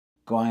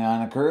Going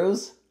on a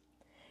cruise?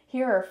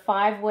 Here are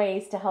 5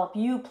 ways to help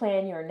you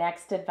plan your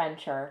next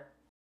adventure.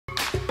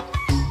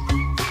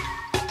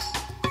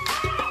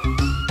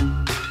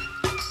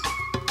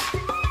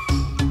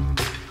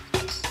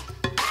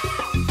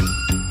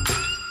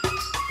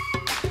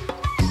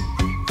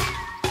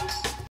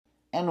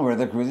 And we're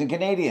the Cruising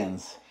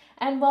Canadians.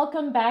 And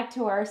welcome back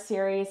to our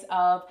series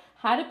of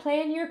how to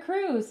plan your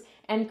cruise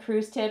and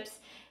cruise tips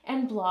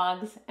and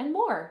blogs and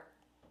more.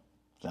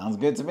 Sounds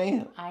good to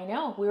me. I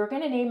know. We were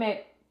going to name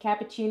it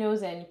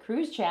Cappuccinos and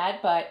Cruise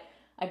Chat, but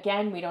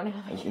again, we don't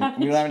have a cappuccino.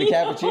 We don't have any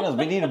cappuccinos.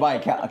 We need to buy a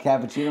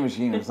cappuccino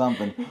machine or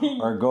something.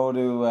 Or go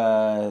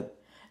to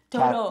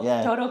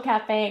Toto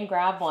Cafe and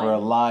grab one. For a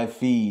live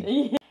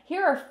feed.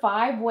 Here are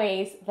 5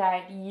 ways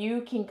that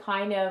you can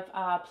kind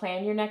of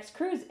plan your next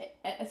cruise,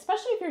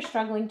 especially if you're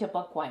struggling to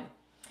book one.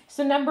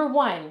 So number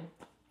one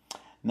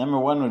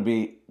would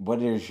be,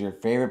 what is your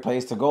favorite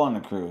place to go on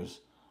a cruise?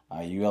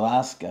 Are you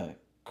Alaska,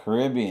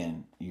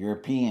 Caribbean,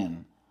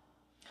 European,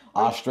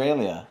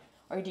 Australia?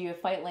 Or do you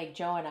fight like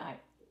Joe and I?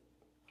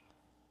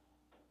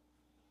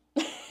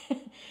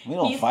 We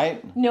don't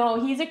fight.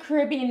 No, he's a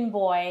Caribbean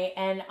boy,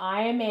 and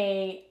I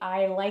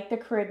like the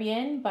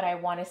Caribbean, but I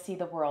want to see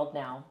the world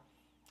now.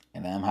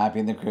 And I'm happy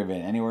in the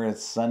Caribbean. Anywhere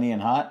it's sunny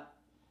and hot,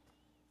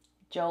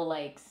 Joe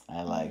likes.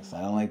 I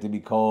don't like to be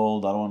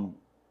cold. I don't want to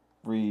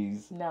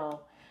freeze. No.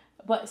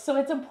 But so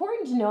it's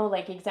important to know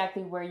like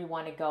exactly where you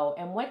want to go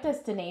and what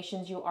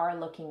destinations you are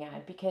looking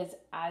at, because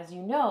as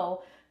you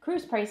know,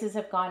 cruise prices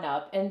have gone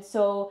up, and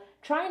so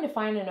trying to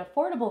find an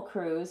affordable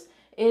cruise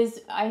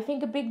is, I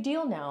think, a big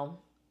deal now.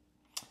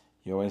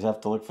 You always have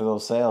to look for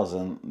those sales,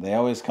 and they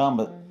always come,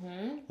 but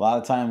a lot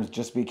of times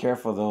just be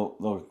careful.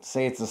 They'll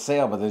say it's a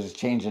sale, but they just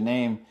change the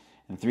name,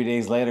 and 3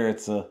 days later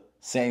it's the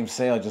same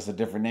sale, just a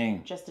different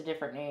name. Just a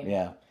different name.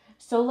 Yeah.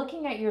 So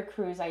looking at your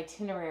cruise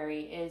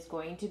itinerary is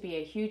going to be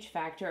a huge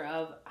factor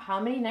of how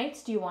many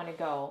nights do you want to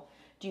go?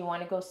 Do you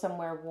want to go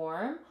somewhere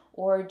warm,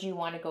 or do you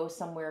want to go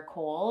somewhere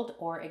cold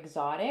or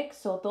exotic?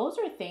 So those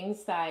are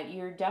things that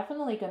you're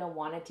definitely going to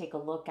want to take a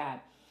look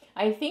at.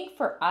 I think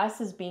for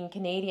us as being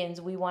Canadians,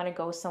 we want to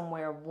go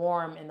somewhere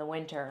warm in the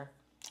winter.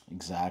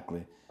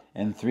 Exactly.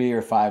 And 3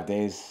 or 5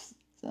 days,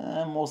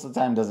 most of the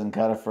time doesn't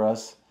cut it for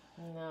us.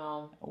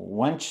 No.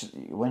 Once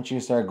you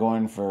start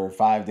going for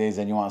 5 days,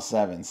 then you want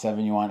 7.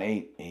 7 you want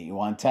 8. 8 you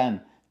want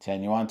 10.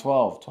 10 you want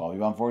 12. 12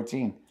 you want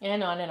 14.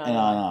 And on and on. And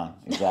on.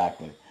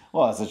 Exactly.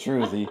 Well, that's the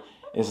truth.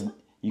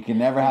 You can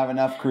never have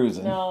enough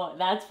cruising. No,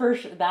 that's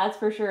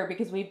for sure.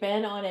 Because we've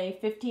been on a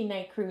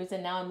 15-night cruise,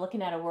 and now I'm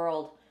looking at the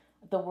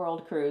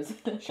world cruise.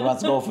 She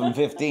wants to go from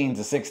 15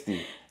 to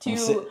 60.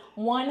 To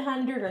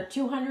 100 or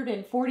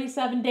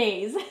 247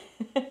 days.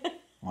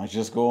 Why don't you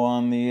just go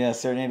on the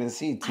Serenade of the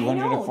Sea,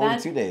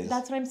 242 days.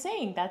 That's what I'm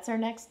saying. That's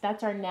on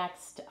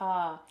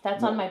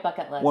my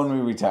bucket list. When we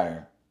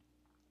retire.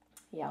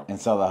 Yeah. Okay. And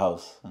sell the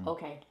house.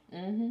 Okay.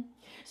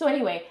 So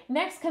anyway,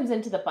 next comes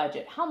into the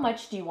budget. How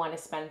much do you want to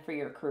spend for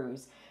your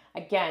cruise?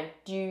 Again,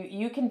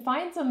 you can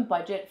find some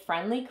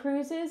budget-friendly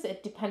cruises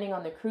depending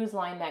on the cruise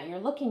line that you're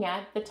looking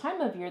at, the time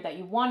of year that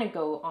you want to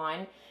go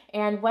on,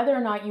 and whether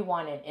or not you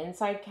want an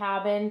inside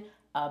cabin,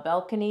 a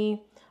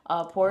balcony,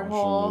 a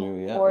porthole,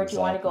 or do you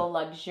want to go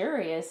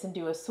luxurious and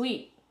do a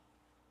suite?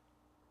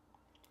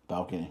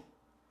 Balcony.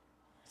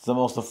 It's the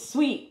most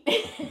suite.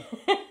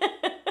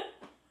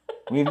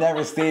 We've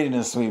never stayed in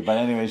a suite, but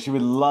anyway, she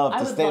would love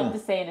to stay. I would love to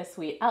stay in a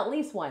suite at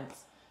least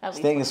once.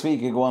 Staying in a suite,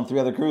 you could go on 3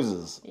 other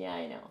cruises. Yeah,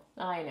 I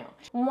know.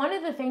 One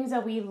of the things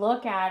that we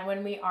look at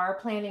when we are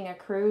planning a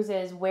cruise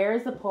is, where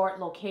is the port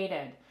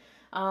located?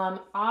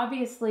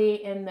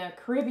 Obviously, in the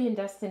Caribbean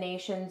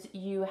destinations,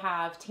 you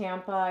have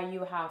Tampa,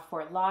 you have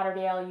Fort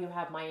Lauderdale, you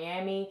have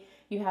Miami,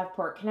 you have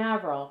Port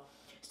Canaveral.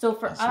 So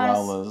for us, as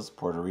well as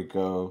Puerto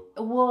Rico.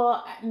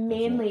 Well,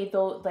 mainly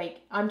though,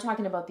 like I'm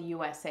talking about the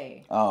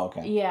USA. Oh,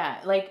 okay. Yeah,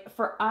 like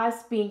for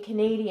us being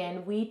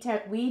Canadian, we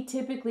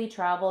typically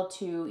travel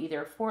to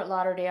either Fort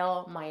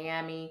Lauderdale,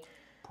 Miami,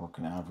 Port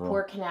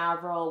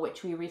Canaveral,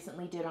 which we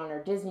recently did on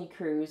our Disney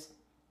cruise.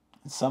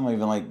 Some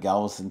even like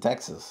Galveston,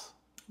 Texas.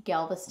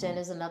 Galveston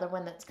is another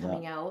one that's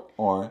coming out.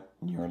 Or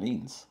New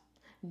Orleans.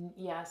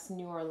 Yes,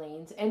 New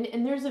Orleans. And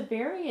there's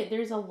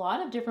a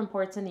lot of different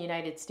ports in the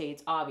United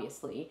States,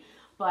 obviously.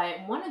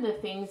 But one of the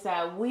things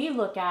that we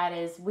look at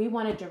is we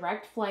want a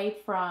direct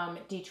flight from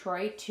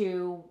Detroit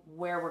to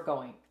where we're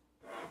going.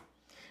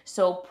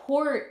 So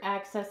port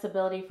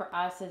accessibility for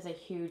us is a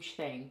huge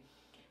thing.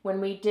 When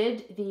we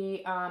did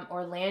the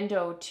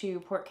Orlando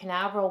to Port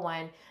Canaveral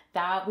one,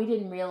 that we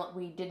didn't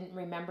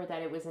remember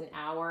that it was an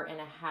hour and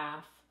a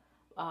half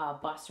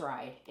bus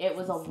ride. It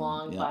was a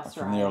long bus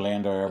ride. From the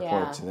Orlando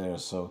airport to there.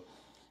 So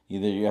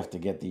either you have to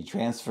get the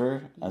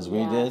transfer, as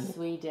we did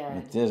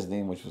with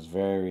Disney, which was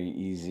very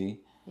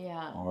easy.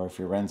 Yeah. Or if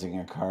you're renting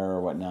a car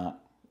or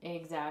whatnot.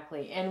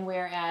 Exactly. And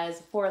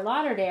whereas Fort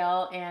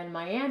Lauderdale and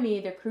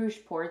Miami, the cruise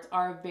ports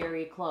are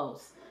very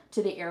close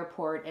to the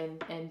airport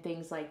and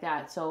things like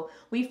that. So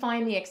we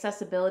find the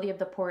accessibility of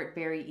the port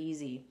very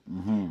easy.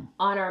 On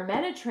our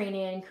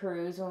Mediterranean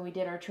cruise, when we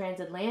did our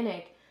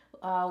transatlantic,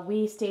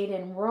 we stayed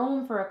in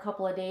Rome for a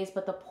couple of days,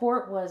 but the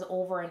port was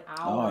over an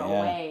hour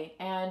away.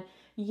 And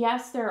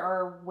yes, there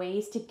are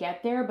ways to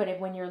get there, but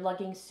when you're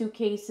lugging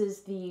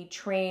suitcases, the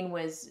train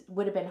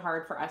would have been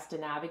hard for us to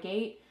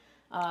navigate.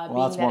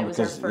 Well, that's more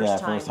because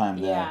first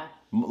time there. Yeah.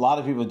 A lot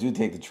of people do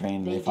take the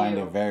train. They find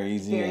it very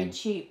easy. Very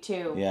cheap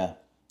too. Yeah.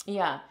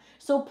 Yeah.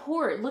 So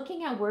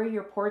looking at where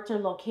your ports are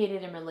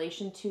located in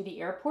relation to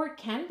the airport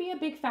can be a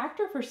big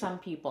factor for some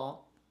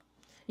people.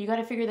 You got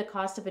to figure the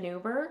cost of an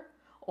Uber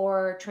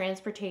or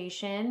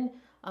transportation,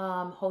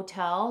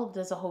 hotel.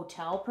 Does a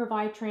hotel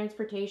provide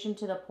transportation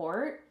to the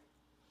port?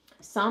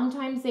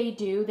 Sometimes they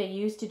do. They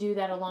used to do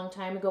that a long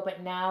time ago,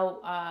 but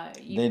now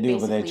they do,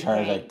 but they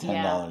charge like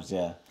 $10.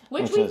 Yeah.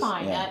 Which we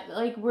find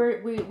like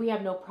we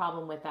have no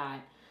problem with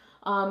that.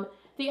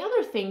 The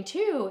other thing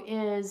too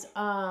is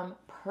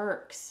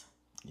perks.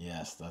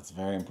 Yes, that's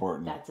very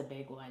important. That's a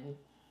big one.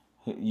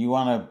 You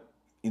want to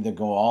either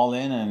go all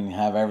in and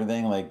have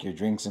everything, like your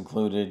drinks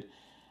included,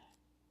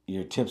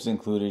 your tips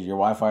included, your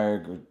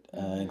Wi-Fi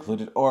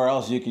included, or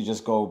else you could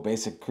just go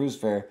basic cruise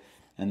fare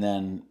and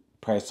then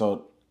price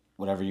out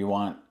whatever you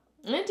want.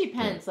 And it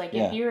depends. Like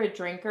if you're a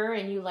drinker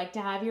and you like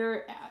to have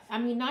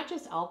not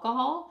just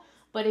alcohol,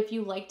 but if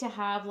you like to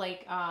have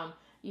like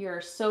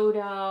your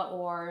soda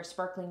or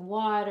sparkling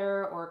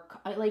water or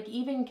like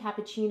even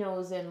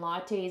cappuccinos and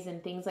lattes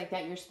and things like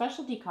that, your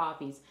specialty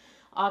coffees.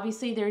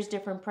 Obviously, there's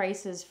different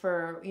prices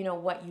for,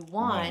 what you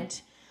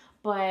want,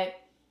 but,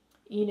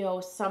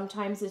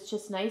 sometimes it's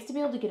just nice to be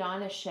able to get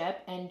on a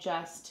ship and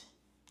just...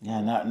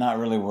 Yeah, not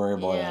really worry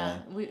about it. Yeah,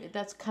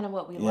 that's kind of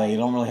what we like. Yeah, you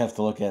don't really have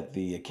to look at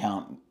the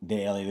account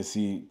daily to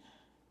see,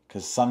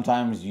 because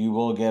sometimes you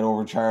will get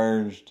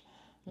overcharged,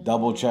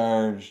 double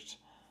charged,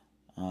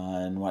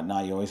 and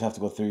whatnot. You always have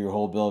to go through your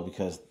whole bill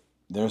because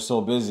they're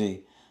so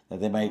busy that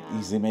they might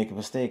easily make a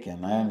mistake,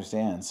 and I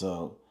understand,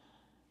 so...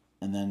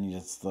 And then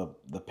it's the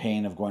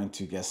pain of going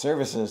to guest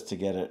services to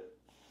get it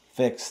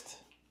fixed.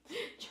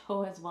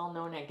 Joe is well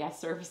known at guest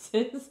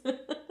services.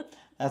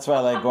 That's why I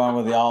like going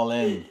with the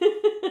all-in.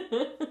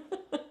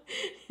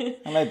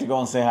 I like to go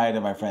and say hi to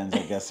my friends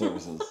at guest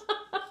services.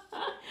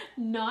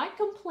 Not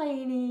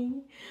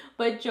complaining,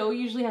 but Joe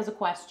usually has a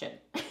question.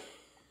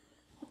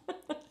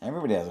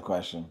 Everybody has a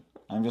question.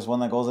 I'm just one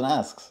that goes and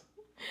asks.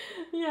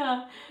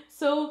 Yeah.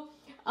 So...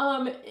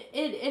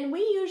 and we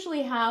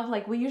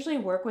usually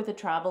work with a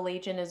travel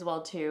agent as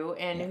well too,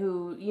 and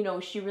who,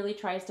 she really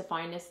tries to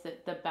find us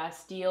the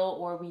best deal,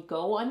 or we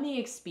go on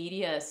the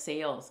Expedia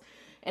sales.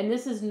 And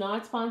this is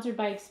not sponsored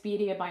by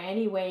Expedia by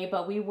any way,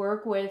 but we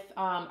work with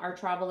our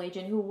travel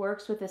agent who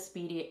works with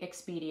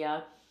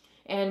Expedia,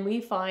 and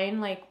we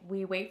find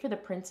we wait for the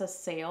Princess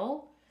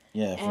sale.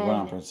 Yeah, if we're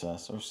on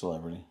Princess or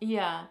Celebrity.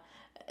 Yeah.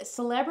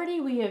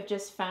 Celebrity, we have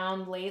just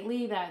found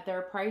lately that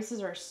their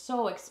prices are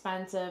so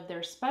expensive.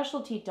 Their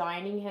specialty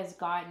dining has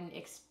gotten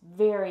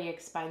very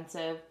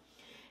expensive.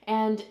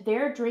 And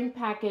their drink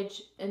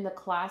package in the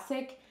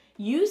Classic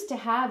used to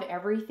have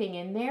everything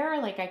in there.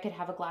 Like I could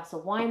have a glass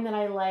of wine that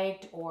I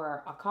liked,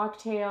 or a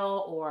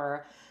cocktail,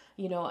 or,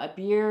 a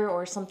beer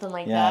or something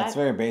like that. Yeah, it's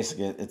very basic.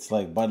 It's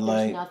like Bud Light.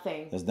 There's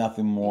nothing. There's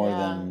nothing more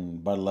than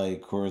Bud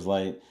Light, Coors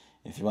Light.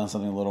 If you want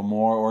something a little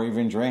more, or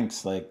even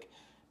drinks, like...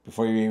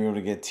 Before you were able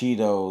to get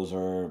Tito's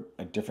or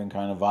a different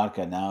kind of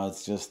vodka, now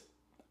it's just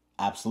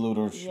Absolute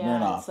or Smirnoff.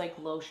 Yeah, it's like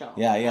low shelf.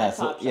 Yeah,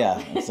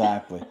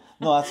 exactly.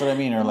 No, that's what I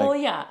mean. Or well,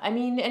 yeah,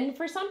 and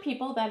for some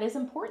people that is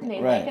important. They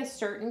like a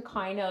certain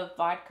kind of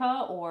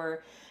vodka,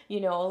 or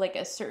like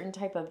a certain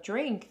type of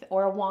drink,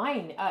 or a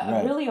wine.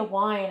 Really, a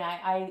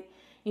wine.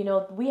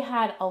 We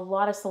had a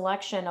lot of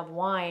selection of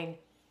wine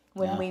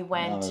when we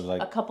went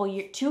a couple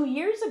years. 2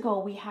 years ago,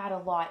 we had a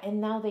lot,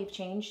 and now they've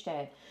changed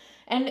it.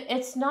 And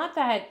it's not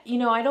that,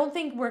 I don't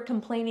think we're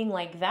complaining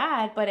like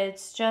that, but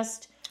it's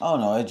just... Oh,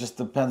 no, it just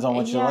depends on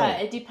what you like.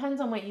 Yeah, it depends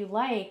on what you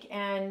like.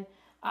 And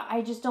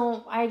I just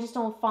don't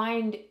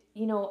find,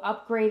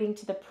 upgrading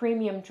to the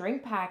premium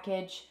drink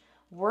package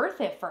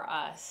worth it for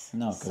us.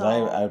 No, because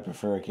I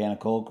prefer a can of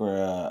Coke or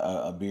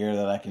a beer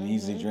that I can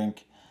easily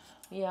drink.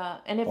 Yeah,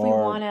 and if we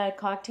want a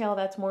cocktail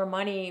that's more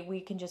money, we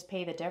can just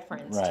pay the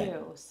difference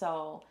too.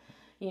 So...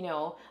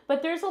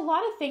 but there's a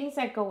lot of things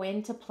that go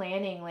into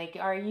planning. Like,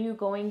 are you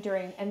going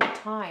during, and the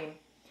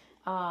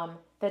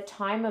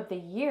time of the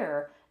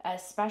year,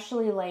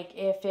 especially like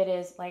if it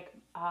is like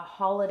a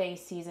holiday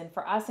season.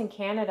 For us in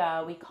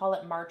Canada, we call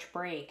it March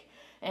break.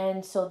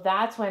 And so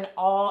that's when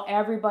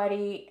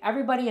everybody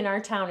in our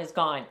town is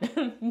gone.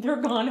 They're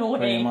gone away.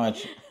 Pretty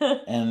much.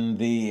 And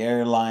the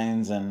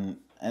airlines, and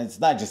it's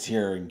not just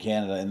here in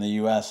Canada, in the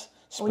U.S.,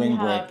 spring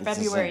break.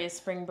 February is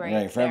spring break.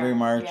 Right, February,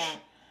 March. Yeah.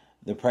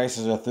 The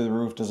prices are through the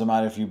roof. Doesn't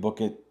matter if you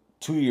book it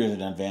 2 years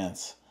in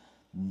advance.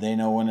 They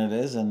know when it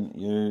is, and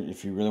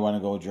if you really want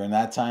to go during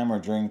that time or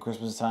during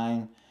Christmas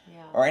time,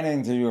 or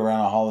anything to do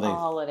around a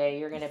holiday.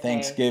 You're gonna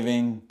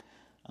Thanksgiving.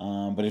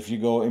 But if you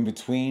go in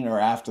between or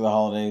after the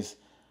holidays,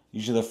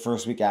 usually the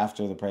first week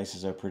after, the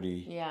prices are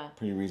pretty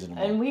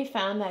reasonable. And we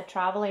found that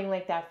traveling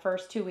like that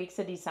first 2 weeks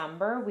of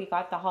December, we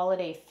got the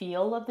holiday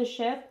feel of the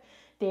ship.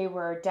 They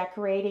were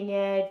decorating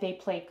it. They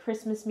played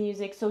Christmas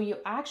music. So you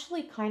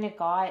actually kind of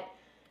got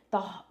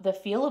the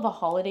feel of a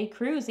holiday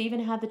cruise. They even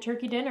had the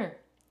turkey dinner.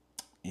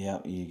 Yeah,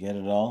 you get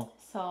it all.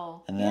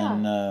 So, and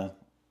then,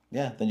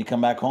 then you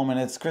come back home and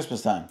it's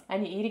Christmas time.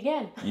 And you eat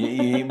again. You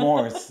eat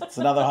more. It's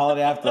another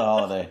holiday after the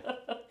holiday.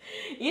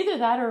 Either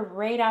that or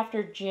right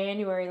after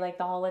January, like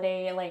the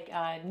holiday, like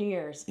New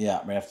Year's.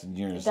 Yeah, right after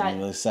New Year's. The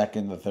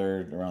 2nd, the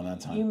 3rd, around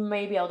that time. You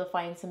may be able to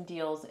find some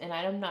deals, and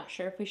I'm not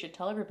sure if we should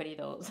tell everybody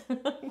those.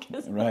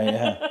 Right,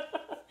 yeah.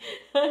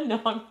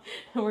 No,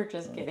 we're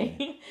just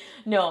kidding.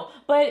 No,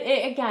 but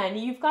again,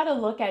 you've got to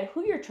look at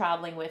who you're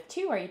traveling with,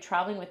 too. Are you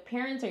traveling with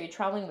parents? Are you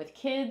traveling with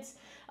kids?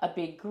 A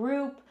big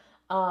group?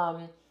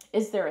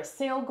 Is there a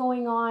sale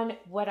going on?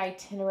 What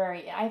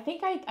itinerary? I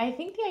think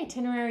the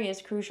itinerary is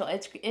crucial.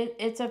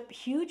 It's a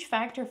huge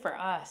factor for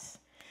us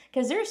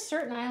because there's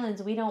certain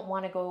islands we don't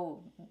want to go.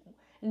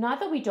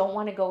 Not that we don't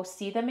want to go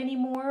see them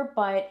anymore,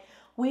 but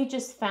we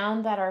just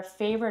found that our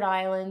favorite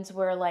islands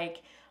were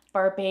like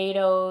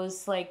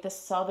Barbados, like the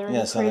Southern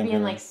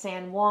Caribbean, like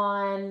San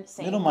Juan,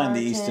 St. We don't mind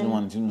the Eastern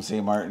one too,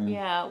 St. Martin.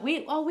 Yeah,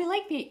 we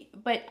like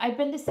but I've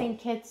been to St.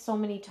 Kitts so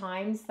many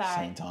times that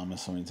St.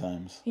 Thomas so many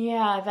times.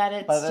 Yeah, that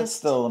it's. But that's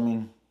still, I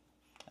mean,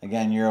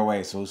 again, you're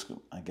away, so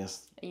I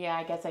guess. Yeah,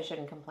 I guess I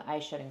shouldn't complain. I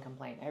shouldn't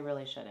complain. I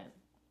really shouldn't.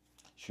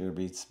 Sure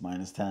beats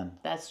 -10.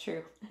 That's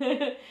true.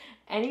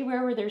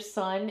 Anywhere where there's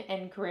sun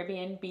and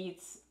Caribbean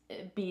beats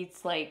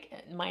like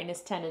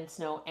 -10 and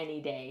snow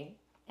any day.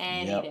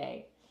 Any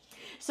day.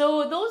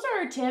 So those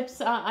are our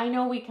tips. I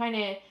know we kind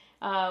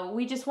of,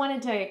 we just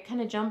wanted to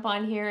kind of jump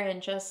on here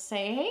and just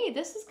say, hey,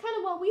 this is kind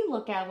of what we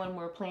look at when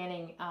we're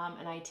planning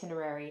an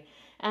itinerary.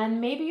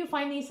 And maybe you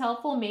find these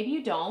helpful, maybe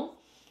you don't.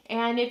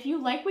 And if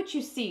you like what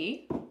you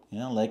see.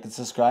 Like and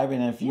subscribe.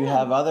 And if you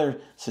have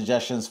other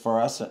suggestions for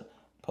us,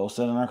 post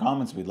it in our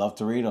comments. We'd love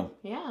to read them.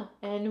 Yeah.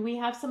 And we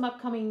have some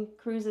upcoming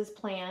cruises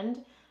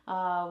planned.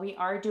 We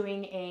are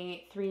doing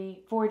a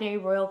 4-day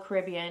Royal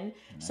Caribbean.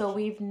 So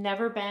we've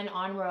never been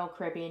on Royal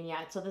Caribbean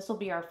yet. So this will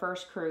be our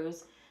first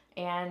cruise.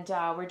 And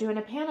we're doing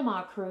a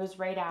Panama cruise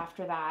right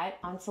after that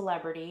on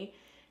Celebrity.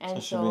 And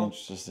that should be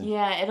interesting.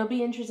 Yeah, it'll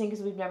be interesting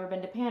because we've never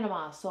been to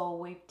Panama. So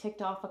we've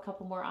ticked off a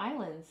couple more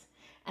islands.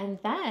 And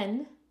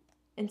then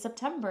in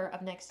September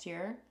of next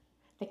year,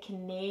 the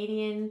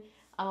Canadian...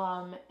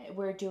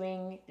 we're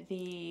doing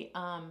the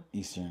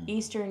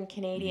Eastern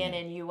Canadian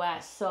and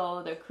U.S.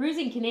 So the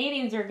cruising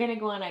Canadians are going to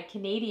go on a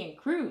Canadian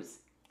cruise.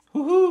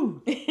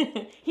 Woohoo!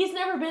 He's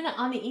never been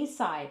on the East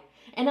side.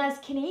 And as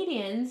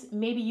Canadians,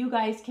 maybe you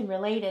guys can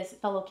relate as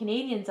fellow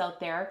Canadians out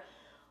there,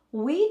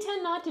 we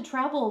tend not to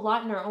travel a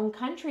lot in our own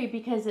country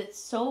because it's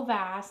so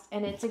vast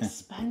and it's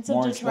expensive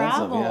to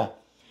travel. Yeah.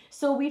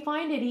 So we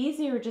find it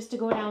easier just to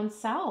go down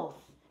south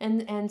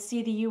and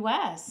see the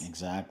U.S.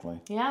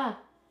 Exactly. Yeah.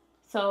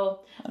 So,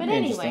 but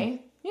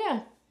anyway,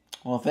 yeah.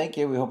 Well, thank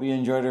you. We hope you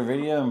enjoyed our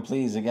video. And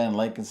please, again,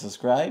 like and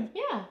subscribe.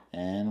 Yeah.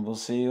 And we'll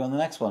see you on the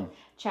next one.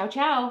 Ciao,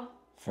 ciao.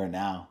 For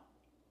now.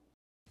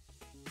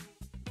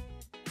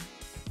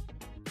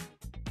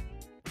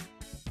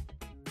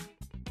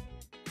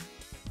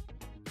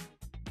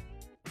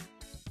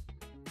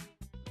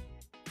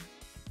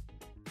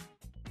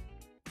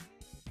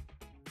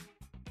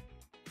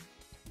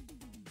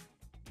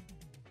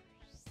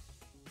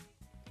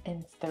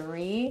 In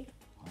 3,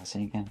 I'll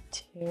say again.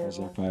 2, There's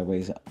our 5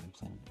 ways.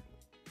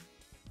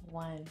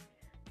 1.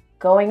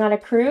 Going on a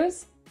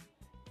cruise?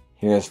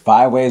 Here's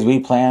 5 ways we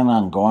plan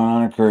on going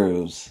on a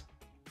cruise.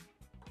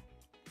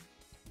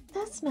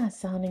 That's not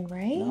sounding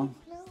right. No?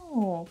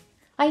 No.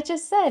 I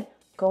just said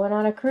going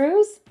on a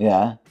cruise.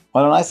 Yeah.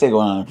 Why don't I say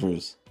going on a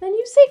cruise? Then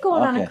you say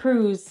going on a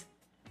cruise.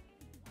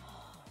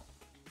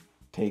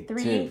 Take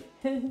 3.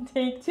 2.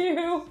 Take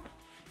 2.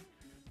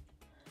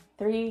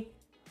 3,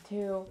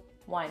 2,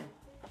 1.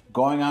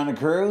 Going on a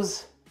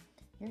cruise?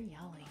 You're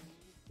yelling.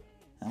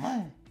 Am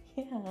I?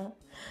 Yeah.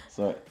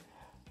 So,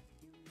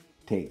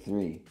 take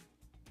 3.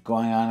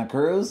 Going on a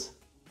cruise?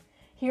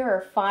 Here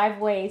are 5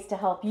 ways to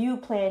help you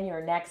plan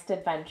your next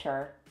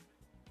adventure.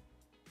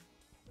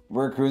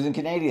 We're cruising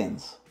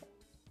Canadians.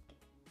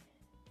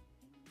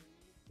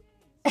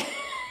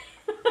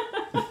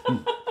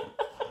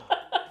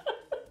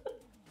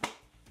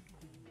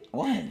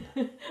 What?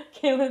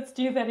 Okay, let's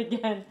do that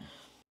again.